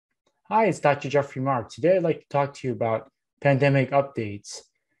Hi, it's Dr. Jeffrey Mark. Today, I'd like to talk to you about pandemic updates,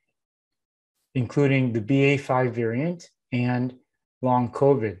 including the BA.5 variant and long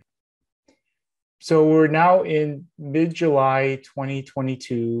COVID. So we're now in mid-July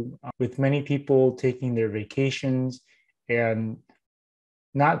 2022, with many people taking their vacations and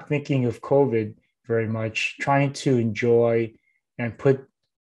not thinking of COVID very much, trying to enjoy and put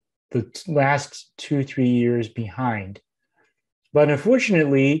the last 2-3 years behind. But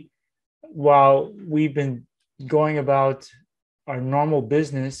unfortunately, while we've been going about our normal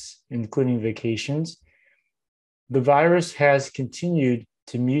business, including vacations, the virus has continued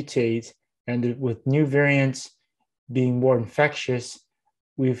to mutate, and with new variants being more infectious,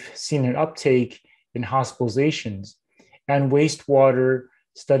 we've seen an uptake in hospitalizations. And wastewater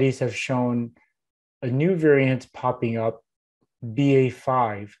studies have shown a new variant popping up,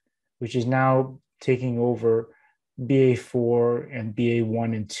 BA.5, which is now taking over BA.4 and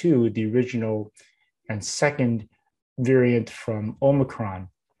BA.1 and 2, the original and second variant from Omicron.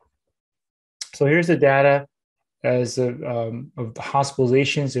 So here's the data of the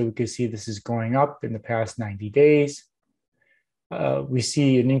hospitalizations, and we can see this is going up in the past 90 days. We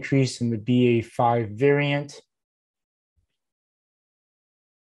see an increase in the BA.5 variant.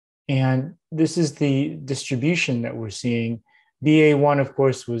 And this is the distribution that we're seeing. BA.1, of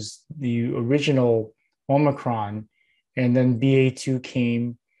course, was the original Omicron, and then BA.2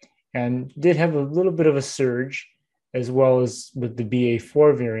 came and did have a little bit of a surge, as well as with the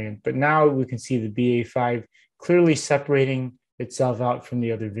BA.4 variant. But now we can see the BA.5 clearly separating itself out from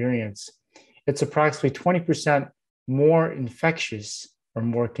the other variants. It's approximately 20% more infectious or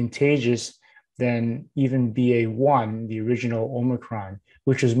more contagious than even BA.1, the original Omicron,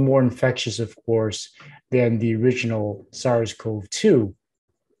 which was more infectious, of course, than the original SARS-CoV-2.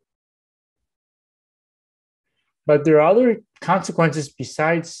 But there are other consequences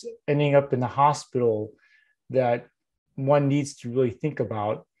besides ending up in the hospital that one needs to really think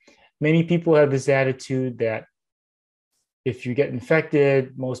about. Many people have this attitude that if you get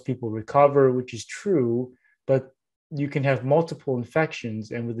infected, most people recover, which is true, but you can have multiple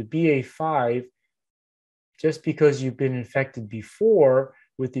infections. And with the BA.5, just because you've been infected before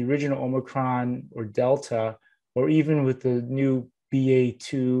with the original Omicron or Delta, or even with the new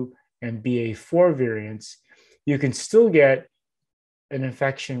BA.2 and BA.4 variants, you can still get an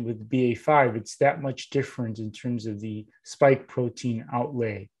infection with BA.5. It's that much different in terms of the spike protein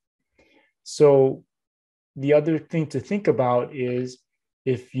outlay. So the other thing to think about is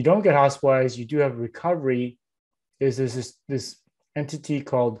if you don't get hospitalized, you do have recovery, is this entity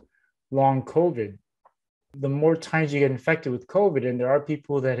called long COVID. The more times you get infected with COVID, and there are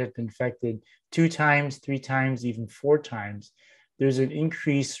people that have been infected 2 times, 3 times, even 4 times, there's an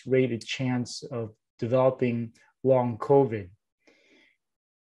increased rated chance of developing long COVID.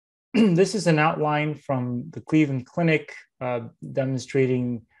 This is an outline from the Cleveland Clinic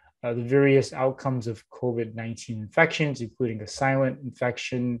demonstrating the various outcomes of COVID-19 infections, including a silent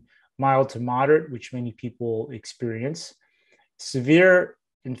infection, mild to moderate, which many people experience, severe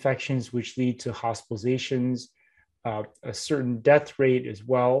infections, which lead to hospitalizations, a certain death rate as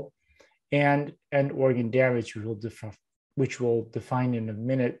well, and organ damage, which we'll define in a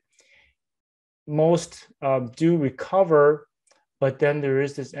minute. Most do recover, but then there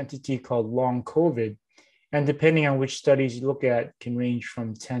is this entity called long COVID. And depending on which studies you look at, can range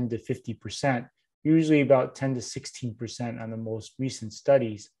from 10 to 50%, usually about 10 to 16% on the most recent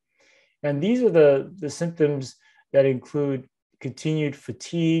studies. And these are the symptoms that include continued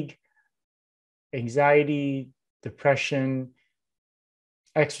fatigue, anxiety, depression,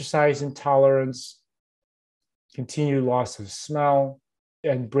 exercise intolerance, continued loss of smell,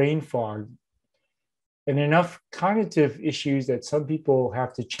 and brain fog, and enough cognitive issues that some people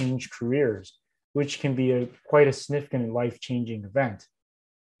have to change careers, which can be quite a significant and life-changing event.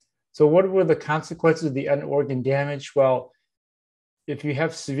 So what were the consequences of the end organ damage? Well, if you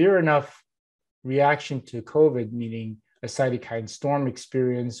have severe enough reaction to COVID, meaning a cytokine storm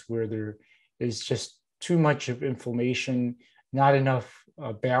experience where there is just too much of inflammation, not enough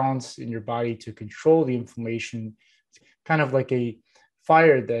balance in your body to control the inflammation, kind of like a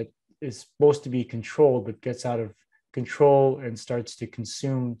fire that is supposed to be controlled but gets out of control and starts to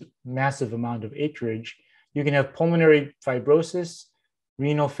consume massive amount of acreage, you can have pulmonary fibrosis,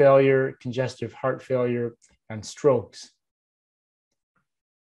 renal failure, congestive heart failure, and strokes.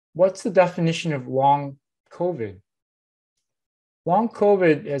 What's the definition of long COVID? Long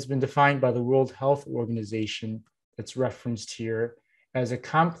COVID has been defined by the World Health Organization, that's referenced here, as a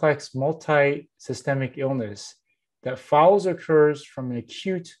complex multi-systemic illness that follows or occurs from an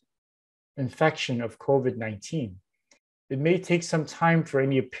acute infection of COVID-19. it may take some time for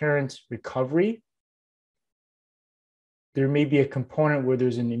any apparent recovery. There may be a component where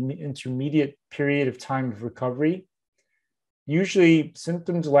there's an intermediate period of time of recovery. Usually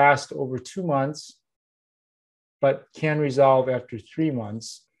symptoms last over 2 months, but can resolve after 3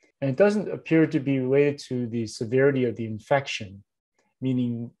 months. And it doesn't appear to be related to the severity of the infection,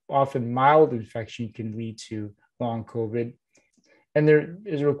 meaning often mild infection can lead to long COVID. And there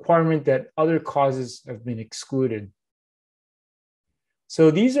is a requirement that other causes have been excluded. So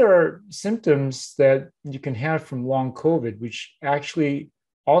these are symptoms that you can have from long COVID, which actually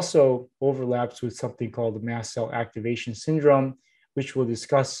also overlaps with something called the mast cell activation syndrome, which we'll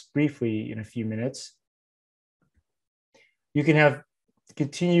discuss briefly in a few minutes. You can have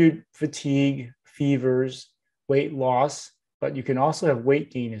continued fatigue, fevers, weight loss, but you can also have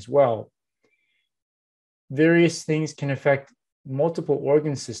weight gain as well. Various things can affect multiple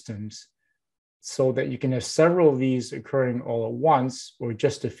organ systems so that you can have several of these occurring all at once or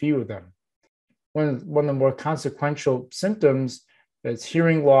just a few of them. One of the more consequential symptoms is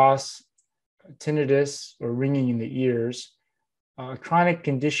hearing loss, tinnitus, or ringing in the ears, a chronic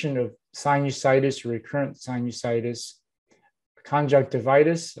condition of sinusitis or recurrent sinusitis,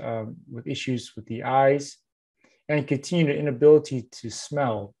 conjunctivitis with issues with the eyes, and continued inability to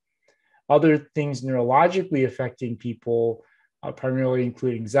smell. Other things neurologically affecting people primarily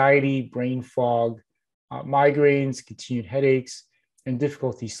include anxiety, brain fog, migraines, continued headaches, and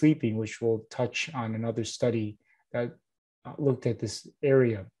difficulty sleeping, which we'll touch on another study that looked at this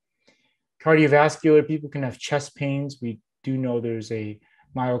area. Cardiovascular, people can have chest pains. We do know there's a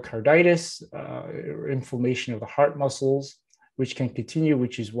myocarditis or inflammation of the heart muscles, which can continue,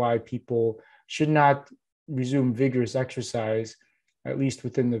 which is why people should not resume vigorous exercise, at least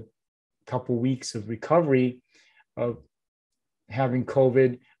within the couple weeks of recovery of having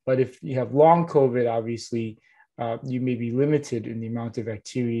COVID. But if you have long COVID, obviously, you may be limited in the amount of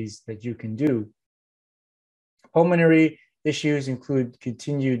activities that you can do. Pulmonary issues include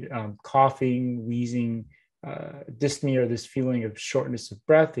continued coughing, wheezing, dyspnea, or this feeling of shortness of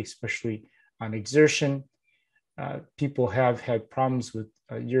breath, especially on exertion. People have had problems with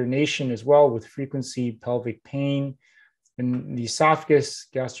urination as well, with frequency, pelvic pain. And the esophagus,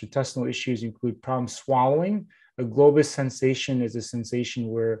 gastrointestinal issues include problems swallowing. A globus sensation is a sensation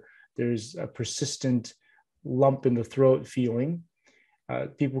where there's a persistent lump in the throat feeling.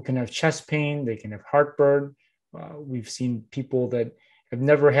 People can have chest pain, they can have heartburn. We've seen people that have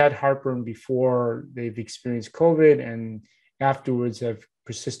never had heartburn before they've experienced COVID and afterwards have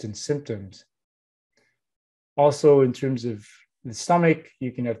persistent symptoms. Also, in terms of the stomach,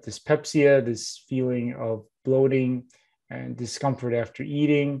 you can have dyspepsia, this feeling of bloating and discomfort after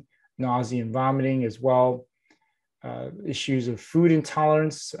eating, nausea and vomiting as well. Issues of food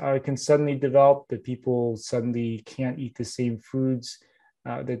intolerance can suddenly develop, that people suddenly can't eat the same foods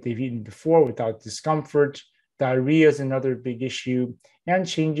that they've eaten before without discomfort. Diarrhea is another big issue, and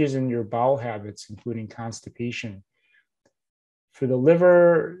changes in your bowel habits, including constipation. For the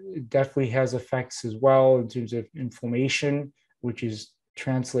liver, it definitely has effects as well in terms of inflammation, which is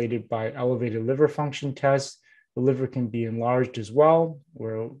translated by elevated liver function tests. The liver can be enlarged as well,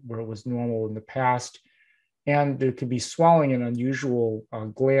 where it was normal in the past. And there could be swelling in unusual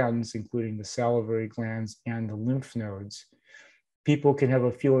glands, including the salivary glands and the lymph nodes. People can have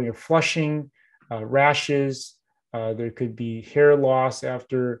a feeling of flushing, rashes. There could be hair loss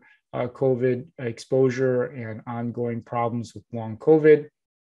after COVID exposure and ongoing problems with long COVID.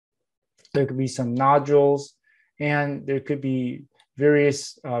 There could be some nodules, and there could be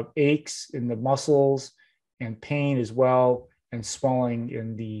various aches in the muscles and pain as well, and swelling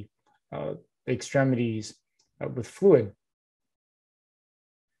in the extremities with fluid.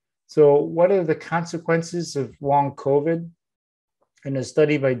 So what are the consequences of long COVID? In a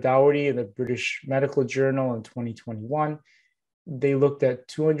study by Dougherty in the British Medical Journal in 2021, they looked at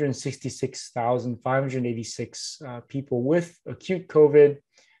 266,586 people with acute COVID.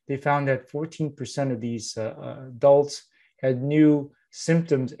 They found that 14% of these adults had new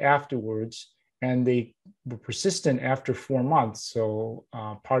symptoms afterwards, and they were persistent after 4 months. So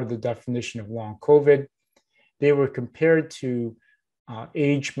part of the definition of long COVID. They were compared to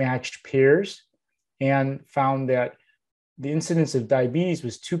age-matched pairs and found that the incidence of diabetes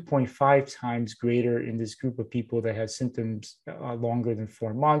was 2.5 times greater in this group of people that had symptoms longer than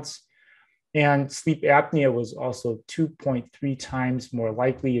 4 months. And sleep apnea was also 2.3 times more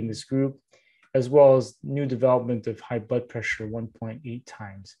likely in this group, as well as new development of high blood pressure 1.8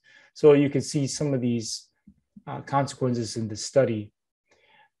 times. So you can see some of these consequences in the study.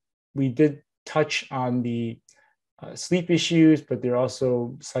 We did touch on the sleep issues, but there are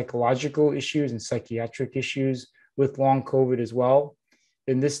also psychological issues and psychiatric issues with long COVID as well.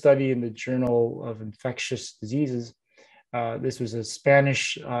 In this study in the Journal of Infectious Diseases, this was a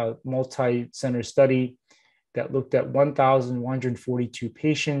Spanish multi-center study that looked at 1,142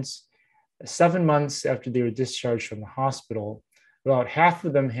 patients 7 months after they were discharged from the hospital. About half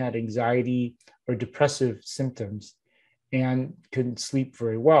of them had anxiety or depressive symptoms and couldn't sleep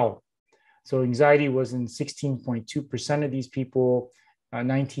very well. So anxiety was in 16.2% of these people,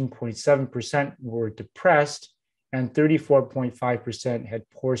 19.7% were depressed, and 34.5% had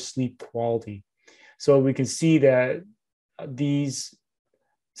poor sleep quality. So we can see that these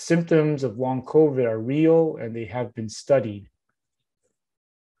symptoms of long COVID are real and they have been studied.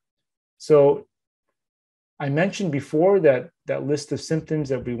 So I mentioned before that that list of symptoms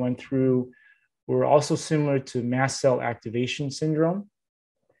that we went through were also similar to mast cell activation syndrome.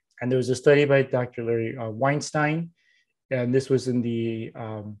 And there was a study by Dr. Larry Weinstein, and this was in the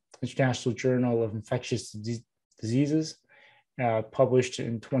International Journal of Infectious Diseases, published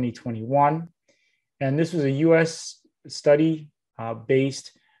in 2021. And this was a US study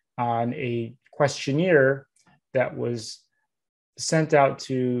based on a questionnaire that was sent out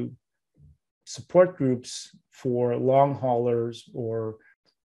to support groups for long haulers or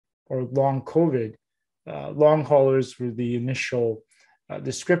long COVID. Long haulers were the initial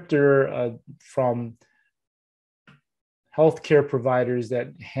descriptor from healthcare providers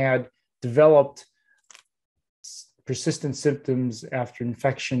that had developed persistent symptoms after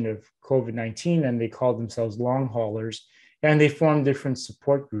infection of COVID-19, and they called themselves long haulers, and they formed different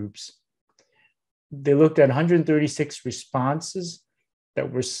support groups. They looked at 136 responses that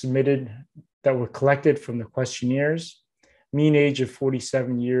were submitted, that were collected from the questionnaires. Mean age of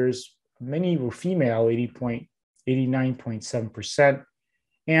 47 years. Many were female, 89.7%,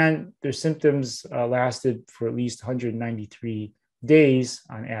 and their symptoms lasted for at least 193 days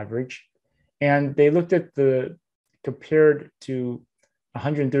on average. And they looked at compared to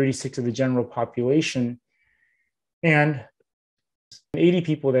 136 of the general population, and 80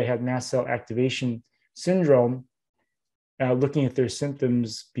 people that had mast cell activation syndrome, looking at their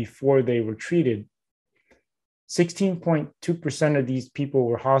symptoms before they were treated. 16.2% of these people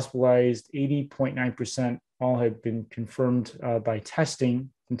were hospitalized, 80.9% all had been confirmed by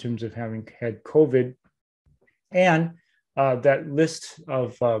testing in terms of having had COVID. And that list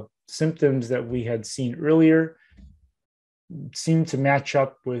of symptoms that we had seen earlier seemed to match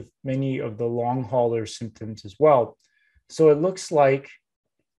up with many of the long hauler symptoms as well. So it looks like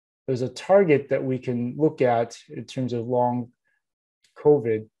there's a target that we can look at in terms of long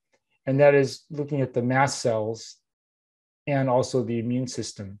COVID, and that is looking at the mast cells and also the immune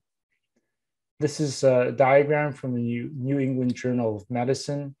system. This is a diagram from the New England Journal of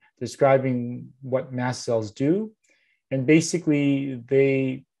Medicine describing what mast cells do. And basically,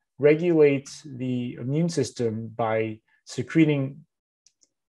 they regulate the immune system by secreting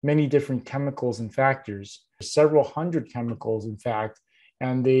many different chemicals and factors, several hundred chemicals, in fact,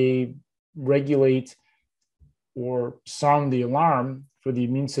 and they regulate or sound the alarm for the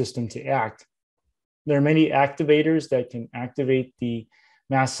immune system to act. There are many activators that can activate the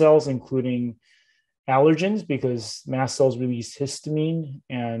mast cells, including allergens, because mast cells release histamine,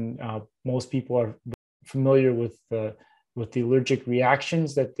 and most people are familiar with the allergic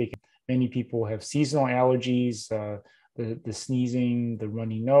reactions that they can. Many people have seasonal allergies, the sneezing, the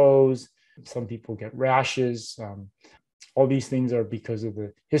runny nose. Some people get rashes. All these things are because of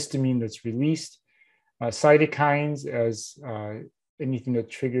the histamine that's released. Cytokines, as anything that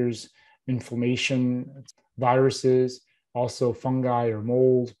triggers inflammation, viruses, also fungi or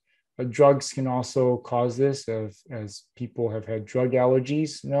mold. Drugs can also cause this, as people have had drug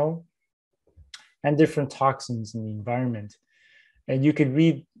allergies, and different toxins in the environment. And you could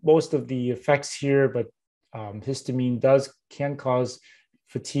read most of the effects here, but histamine can cause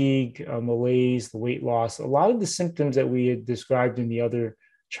fatigue, malaise, the weight loss. A lot of the symptoms that we had described in the other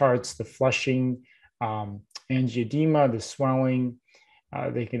charts, the flushing, angioedema, the swelling,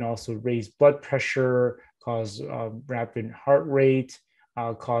 they can also raise blood pressure, cause rapid heart rate,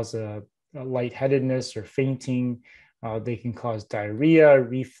 cause a lightheadedness or fainting. They can cause diarrhea,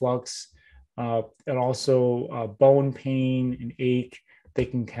 reflux, and also bone pain and ache. They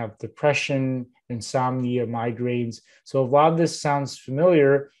can have depression, insomnia, migraines. So a lot of this sounds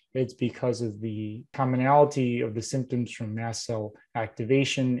familiar. It's because of the commonality of the symptoms from mast cell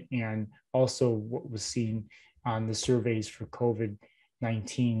activation and also what was seen on the surveys for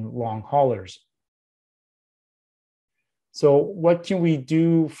COVID-19 long haulers. So what can we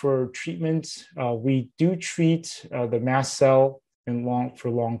do for treatment? We do treat the mast cell for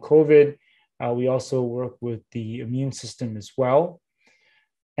long COVID. We also work with the immune system as well.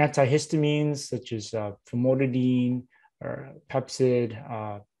 Antihistamines such as famotidine or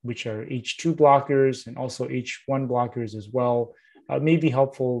Pepcid, which are H2 blockers and also H1 blockers as well, may be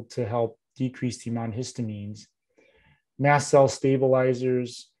helpful to help decrease the amount of histamines. Mast cell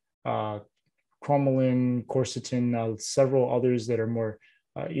stabilizers, cromolyn, quercetin, several others that are more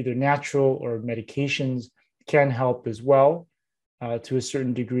either natural or medications can help as well to a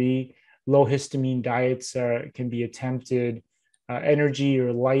certain degree. Low histamine diets can be attempted. Energy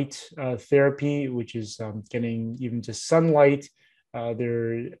or light therapy, which is getting even just sunlight.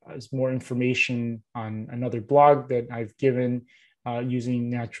 There is more information on another blog that I've given using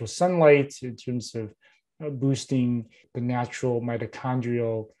natural sunlight in terms of boosting the natural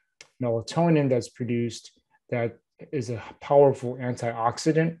mitochondrial melatonin that's produced, that is a powerful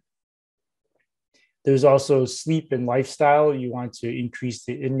antioxidant. There's also sleep and lifestyle. You want to increase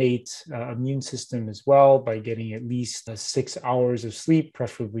the innate immune system as well by getting at least 6 hours of sleep,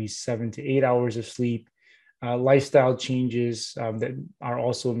 preferably 7 to 8 hours of sleep. Lifestyle changes that are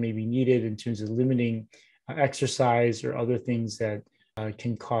also maybe needed in terms of limiting exercise or other things that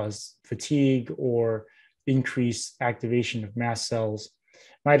can cause fatigue or increase activation of mast cells.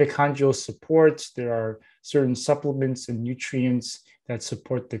 Mitochondrial support, there are certain supplements and nutrients that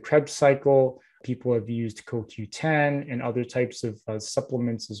support the Krebs cycle. People have used CoQ10 and other types of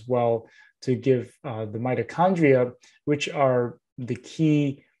supplements as well to give the mitochondria, which are the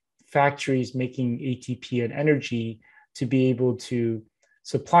key factories making ATP and energy, to be able to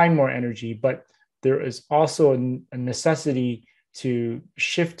supply more energy. But there is also a necessity to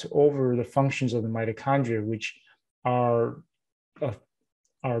shift over the functions of the mitochondria, which are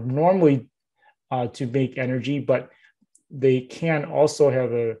normally to make energy, but they can also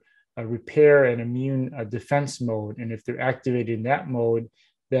have a repair and immune defense mode. And if they're activated in that mode,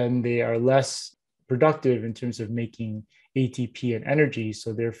 then they are less productive in terms of making ATP and energy.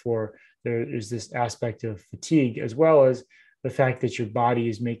 So therefore, there is this aspect of fatigue, as well as the fact that your body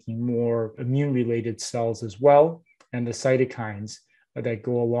is making more immune-related cells as well, and the cytokines that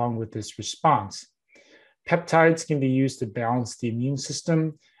go along with this response. Peptides can be used to balance the immune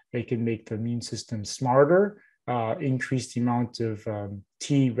system. They can make the immune system smarter, increase the amount of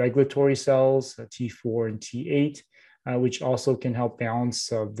T regulatory cells, T4 and T8, which also can help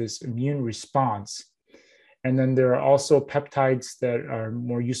balance this immune response. And then there are also peptides that are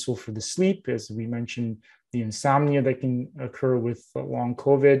more useful for the sleep, as we mentioned, the insomnia that can occur with long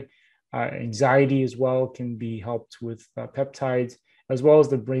COVID. Anxiety as well can be helped with peptides, as well as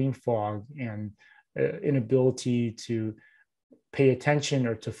the brain fog and inability to pay attention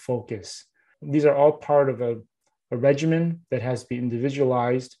or to focus. These are all part of a regimen that has been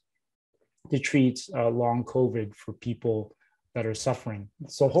individualized to treat long COVID for people that are suffering.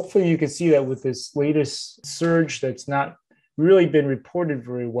 So hopefully you can see that with this latest surge that's not really been reported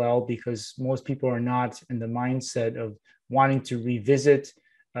very well, because most people are not in the mindset of wanting to revisit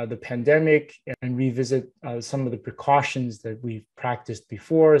the pandemic and revisit some of the precautions that we've practiced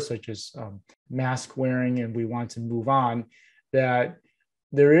before, such as mask wearing, and we want to move on, that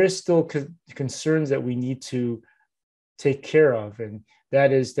there is still concerns that we need to take care of. And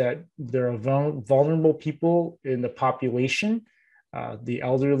that is that there are vulnerable people in the population, the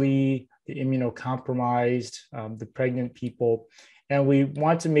elderly, the immunocompromised, the pregnant people. And we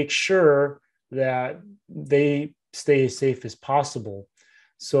want to make sure that they stay as safe as possible.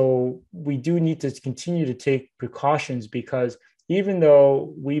 So we do need to continue to take precautions, because even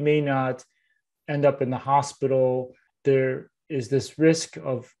though we may not end up in the hospital, there is this risk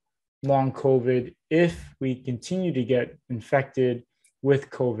of long COVID if we continue to get infected with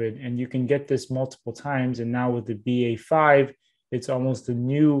COVID. And you can get this multiple times. And now with the BA.5, it's almost a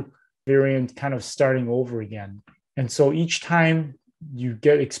new variant kind of starting over again. And so each time you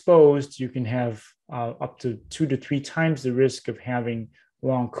get exposed, you can have up to 2 to 3 times the risk of having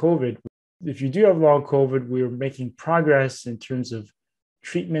long COVID. If you do have long COVID, we're making progress in terms of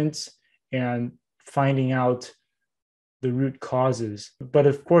treatments and finding out the root causes. But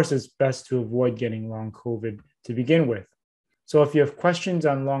of course, it's best to avoid getting long COVID to begin with. So if you have questions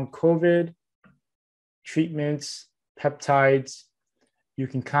on long COVID, treatments, peptides, you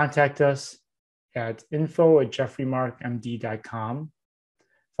can contact us at info@jeffreymarkmd.com.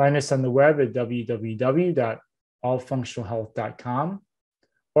 Find us on the web at www.allfunctionalhealth.com,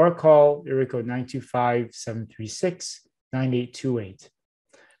 or call area code 925-736-9828.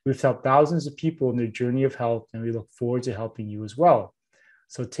 We've helped thousands of people in their journey of health, and we look forward to helping you as well.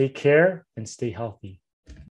 So take care and stay healthy.